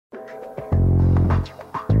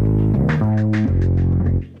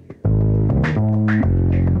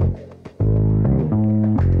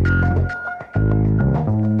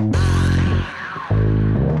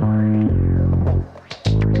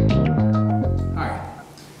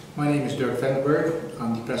My name is Dirk Berg.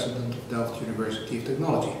 I'm the president of Delft University of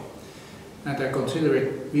Technology. And I consider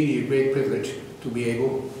it really a great privilege to be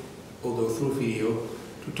able, although through video,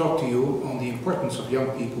 to talk to you on the importance of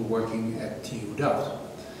young people working at TU Delft.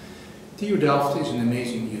 TU Delft is an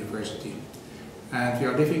amazing university, and we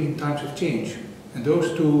are living in times of change, and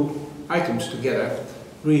those two items together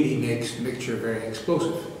really makes the mixture very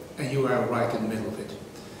explosive, and you are right in the middle of it.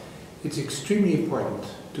 It's extremely important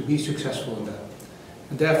to be successful in that,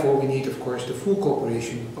 and therefore we need, of course, the full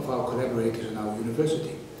cooperation of our collaborators in our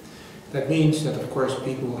university. That means that, of course,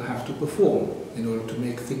 people have to perform in order to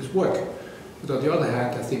make things work. But on the other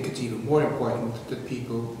hand, I think it's even more important that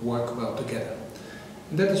people work well together.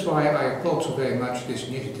 And that is why I applaud so very much this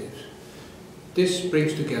initiative. This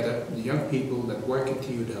brings together the young people that work in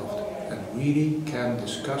TU Delft and really can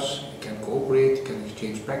discuss, can cooperate, can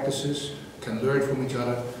exchange practices, can learn from each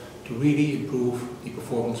other to really improve the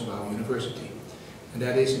performance of our university. And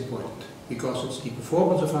that is important, because it's the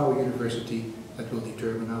performance of our university that will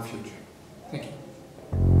determine our future. Thank you.